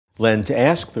Len, to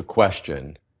ask the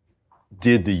question,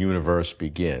 did the universe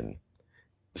begin,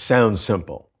 sounds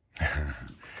simple.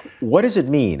 What does it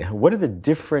mean? What are the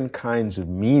different kinds of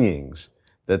meanings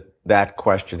that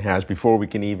question has before we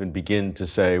can even begin to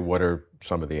say what are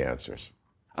some of the answers?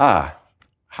 How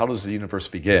does the universe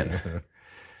begin?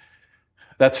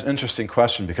 That's an interesting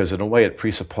question because in a way it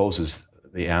presupposes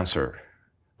the answer.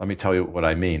 Let me tell you what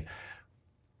I mean.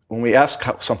 When we ask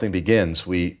how something begins,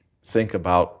 we think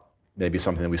about maybe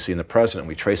something that we see in the present and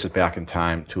we trace it back in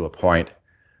time to a point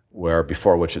where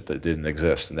before which it didn't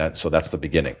exist. And so that's the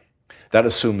beginning. That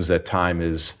assumes that time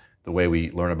is the way we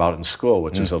learn about it in school,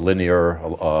 which is a linear,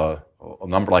 a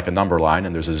number like a number line,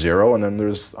 and there's a zero, and then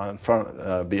there's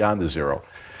beyond the zero.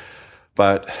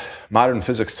 But modern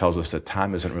physics tells us that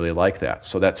time isn't really like that.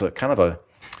 So that's a kind of a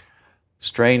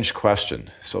strange question.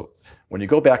 So when you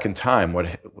go back in time,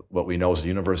 what we know is the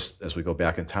universe, as we go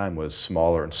back in time, was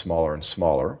smaller and smaller and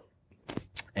smaller.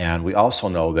 And we also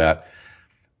know that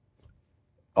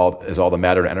as all the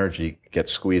matter and energy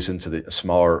gets squeezed into the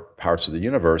smaller parts of the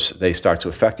universe, they start to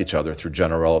affect each other through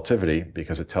general relativity,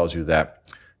 because it tells you that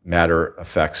matter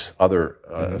affects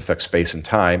affects space and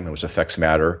time, which affects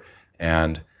matter,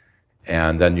 and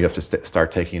then you have to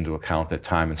start taking into account that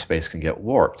time and space can get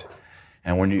warped.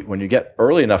 And when you get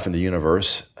early enough in the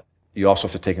universe, you also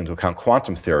have to take into account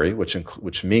quantum theory,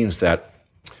 which means that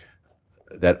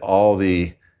all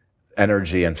the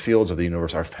energy and fields of the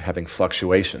universe are having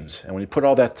fluctuations. And when you put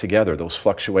all that together, those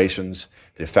fluctuations,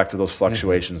 the effect of those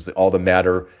fluctuations, all the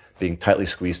matter being tightly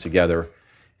squeezed together,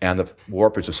 and the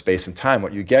warpage of space and time,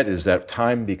 what you get is that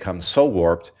time becomes so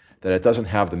warped that it doesn't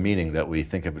have the meaning that we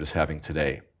think of it as having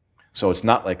today. So it's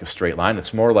not like a straight line.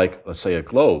 It's more like, let's say, a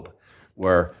globe,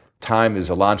 where time is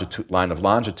a line of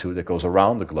longitude that goes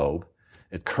around the globe.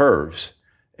 It curves.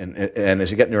 And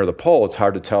as you get near the pole, it's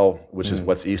hard to tell which is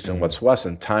what's east and what's west,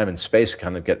 and time and space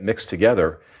kind of get mixed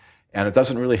together, and it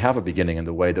doesn't really have a beginning in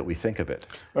the way that we think of it.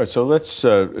 All right, so let's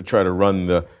try to run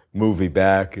the movie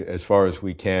back as far as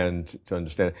we can to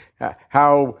understand it.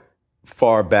 How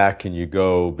far back can you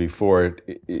go before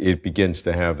it begins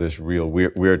to have this real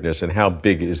weirdness, and how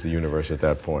big is the universe at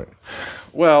that point?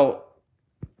 Well,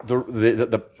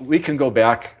 we can go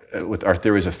back with our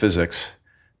theories of physics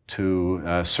to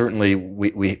certainly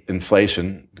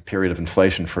inflation, the period of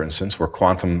inflation, for instance, where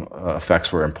quantum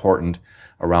effects were important,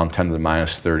 around 10 to the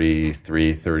minus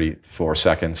 33, 34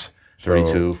 seconds,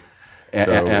 32.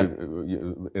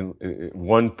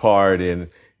 One part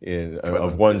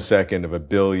of 1 second of a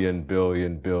billion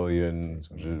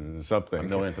something. A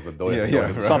millionth of a billion,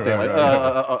 right, something right,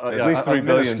 like right. At least 3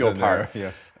 billions in there.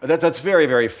 Yeah. That's very,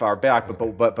 very far back.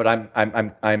 But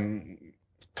I'm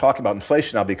talking about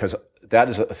inflation now because that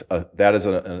is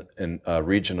a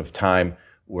region of time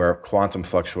where quantum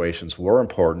fluctuations were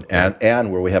important,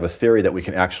 and where we have a theory that we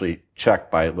can actually check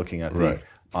by looking at the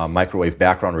microwave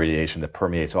background radiation that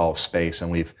permeates all of space, and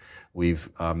we've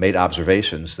made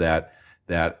observations that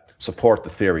support the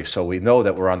theory. So we know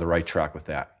that we're on the right track with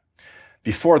that.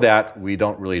 Before that, we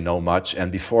don't really know much,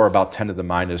 and before about 10 to the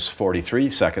minus 43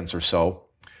 seconds or so,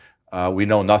 we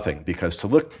know nothing, because to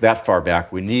look that far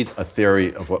back, we need a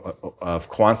theory of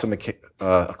quantum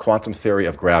theory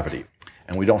of gravity,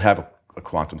 and we don't have a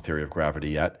quantum theory of gravity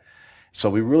yet. So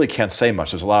we really can't say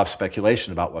much. There's a lot of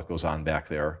speculation about what goes on back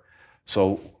there.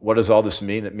 So what does all this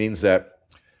mean? It means that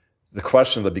the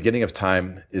question of the beginning of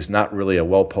time is not really a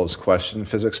well-posed question in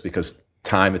physics, because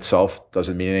time itself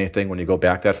doesn't mean anything when you go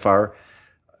back that far.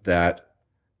 But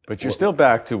you're still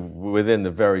back to within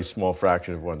the very small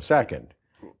fraction of 1 second.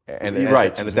 And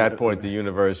at that point, the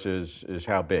universe is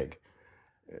how big?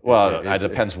 Well, it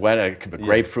depends when. It could be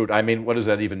grapefruit. I mean, what does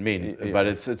that even mean? But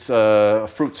it's a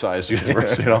fruit-sized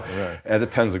universe, you know. Right. And it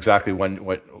depends exactly when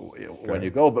you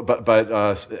go. But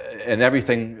and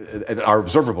everything, our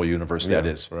observable universe, that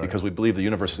is, because we believe the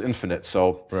universe is infinite.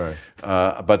 So,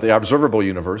 but the observable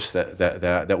universe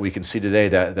that we can see today,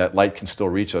 that light can still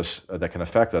reach us, that can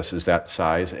affect us, is that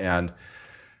size. And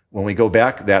when we go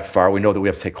back that far, we know that we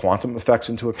have to take quantum effects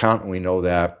into account, and we know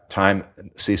that time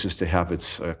ceases to have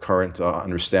its current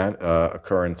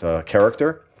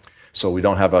character. So we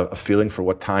don't have a feeling for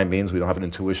what time means. We don't have an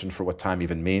intuition for what time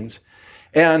even means,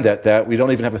 and that we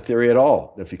don't even have a theory at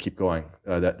all. If you keep going,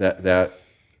 that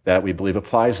we believe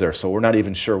applies there. So we're not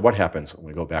even sure what happens when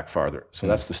we go back farther. So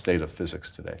that's the state of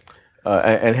physics today.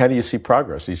 And how do you see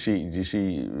progress? Do you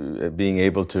see being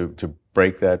able to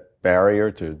break that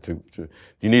barrier?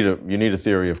 You need a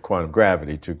theory of quantum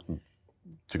gravity to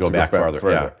go back farther.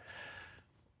 Yeah.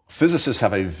 Physicists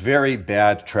have a very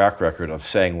bad track record of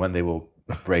saying when they will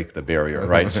break the barrier,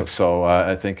 right? So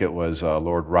I think it was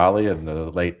Lord Rayleigh in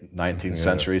the late 19th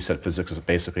century said physics is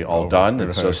basically all done.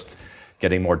 It's just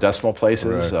getting more decimal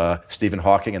places. Stephen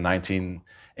Hawking in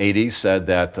 1980 said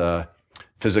that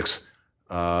physics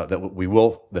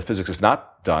that physics is not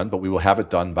done, but we will have it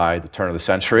done by the turn of the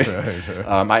century.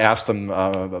 I asked him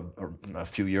a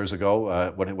few years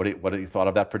ago what he thought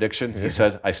of that prediction. He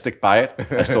said, "I stick by it.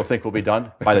 I still think we'll be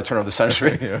done by the turn of the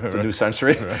century." It's a new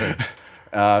century.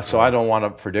 So I don't want to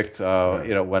predict,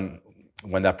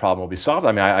 when that problem will be solved.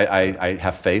 I mean, I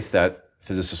have faith that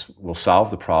physicists will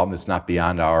solve the problem. It's not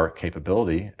beyond our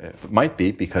capability. It might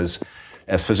be, because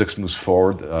as physics moves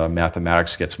forward,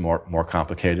 mathematics gets more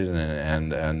complicated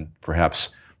and perhaps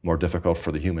more difficult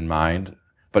for the human mind.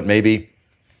 But maybe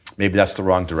that's the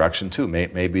wrong direction too.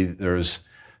 Maybe there's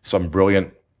some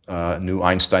brilliant new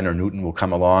Einstein or Newton will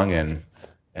come along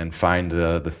and find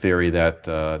the theory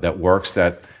that works,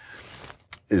 that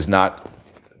is not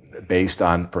based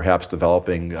on perhaps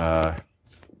developing the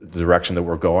direction that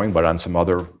we're going, but on some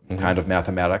other kind of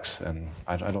mathematics. And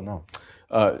I don't know.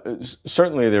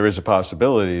 Certainly there is a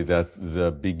possibility that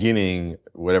the beginning,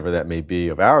 whatever that may be,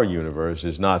 of our universe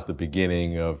is not the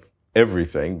beginning of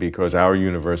everything, because our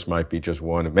universe might be just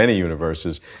one of many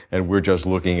universes, and we're just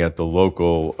looking at the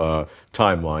local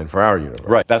timeline for our universe.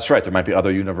 Right, that's right. There might be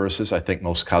other universes. I think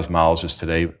most cosmologists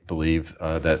today believe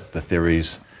that the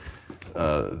theories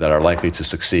that are likely to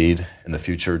succeed in the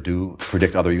future do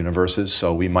predict other universes,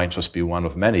 so we might just be one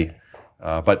of many.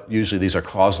 But usually these are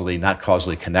not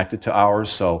causally connected to ours,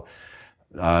 so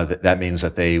that means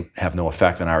that they have no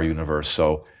effect on our universe.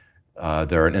 So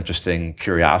they're an interesting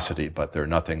curiosity, but they're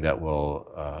nothing that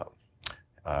will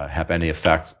have any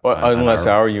effect. Well, unless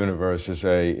our universe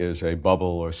is a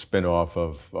bubble or spin-off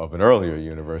of an earlier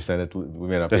universe, then we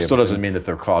may not. That still doesn't mean that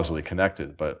they're causally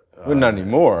connected, but well, not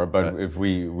anymore. But if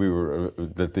we were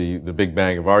that the Big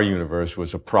Bang of our universe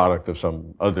was a product of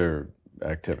some other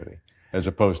activity, as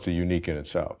opposed to unique in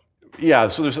itself. Yeah,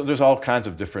 so there's all kinds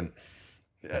of different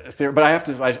theories. But I have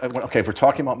to, okay, if we're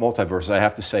talking about multiverses, I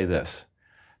have to say this,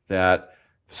 that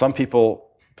some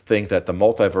people think that the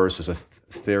multiverse is a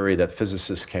theory that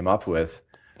physicists came up with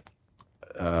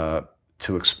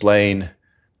to explain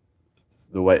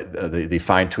the way the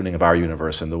fine-tuning of our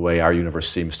universe and the way our universe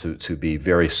seems to be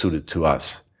very suited to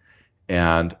us.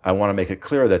 And I want to make it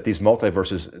clear that these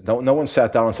multiverses, no one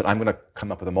sat down and said, I'm going to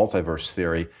come up with a multiverse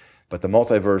theory. But the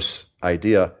multiverse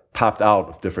idea popped out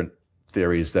of different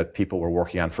theories that people were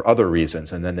working on for other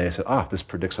reasons. And then they said, this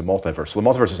predicts a multiverse. So the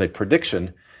multiverse is a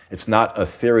prediction. It's not a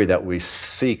theory that we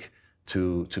seek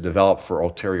to develop for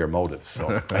ulterior motives.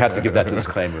 So I have to give that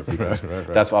disclaimer, because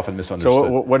that's often misunderstood.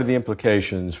 So what are the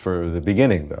implications for the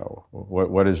beginning, though?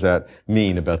 What does that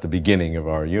mean about the beginning of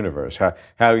our universe?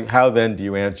 How then do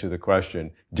you answer the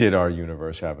question, did our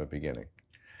universe have a beginning?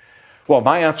 Well,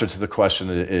 my answer to the question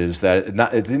is that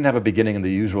it didn't have a beginning in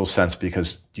the usual sense,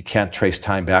 because you can't trace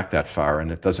time back that far,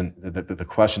 and the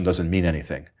question doesn't mean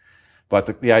anything.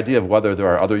 But the idea of whether there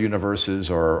are other universes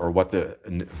or what the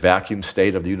vacuum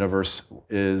state of the universe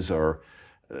is, or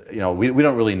we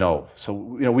don't really know. So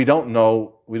we don't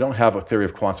know. We don't have a theory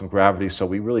of quantum gravity, so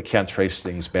we really can't trace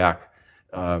things back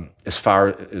as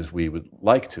far as we would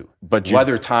like to. But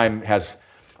whether time has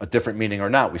a different meaning or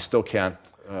not, we still can't.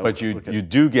 But you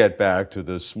do get back to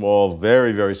the small,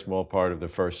 very, very small part of the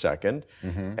first second,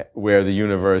 where the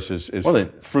universe is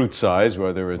fruit size,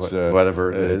 whether it's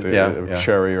whatever it is, a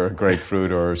cherry or a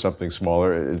grapefruit or something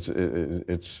smaller.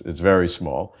 It's very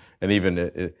small, and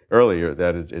even earlier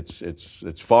that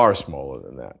it's far smaller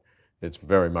than that. It's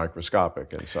very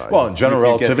microscopic in size. Well, general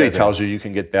relativity tells you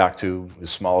can get back to as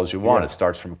small as you want. It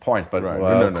starts from a point, but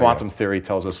quantum theory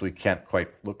tells us we can't quite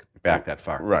look back that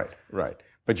far. Right.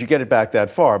 But you get it back that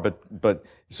far. But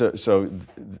so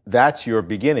that's your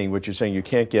beginning, which you're saying you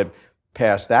can't get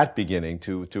past that beginning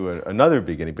to another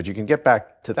beginning, but you can get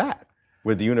back to that,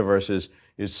 where the universe is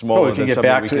smaller than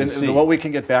something we can see. What we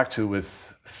can get back to with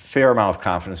fair amount of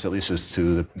confidence, at least, is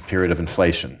to the period of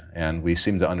inflation, and we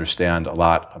seem to understand a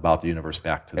lot about the universe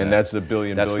back to that. And that's the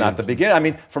billion. That's not the beginning. I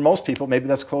mean, for most people, maybe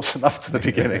that's close enough to the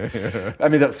beginning. I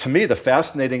mean, to me, the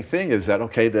fascinating thing is that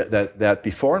that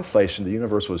before inflation, the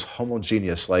universe was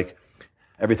homogeneous, like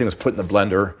everything was put in the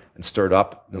blender and stirred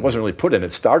up. It wasn't really put in;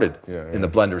 it started in the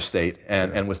blender state,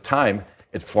 and with time,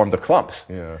 it formed the clumps.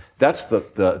 That's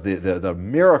the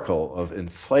miracle of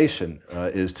inflation,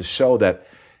 is to show that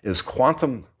is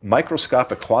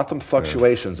microscopic quantum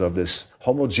fluctuations of this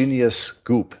homogeneous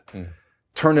goop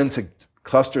turn into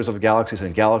clusters of galaxies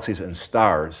and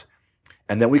stars,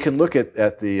 and then we can look at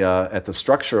the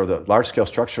structure of the large-scale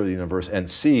structure of the universe and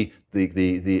see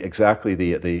exactly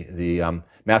the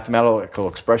mathematical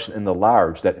expression in the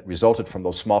large that resulted from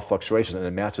those small fluctuations, and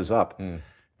it matches up.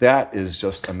 That is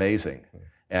just amazing.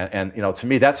 And to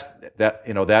me,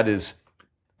 that is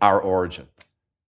our origin.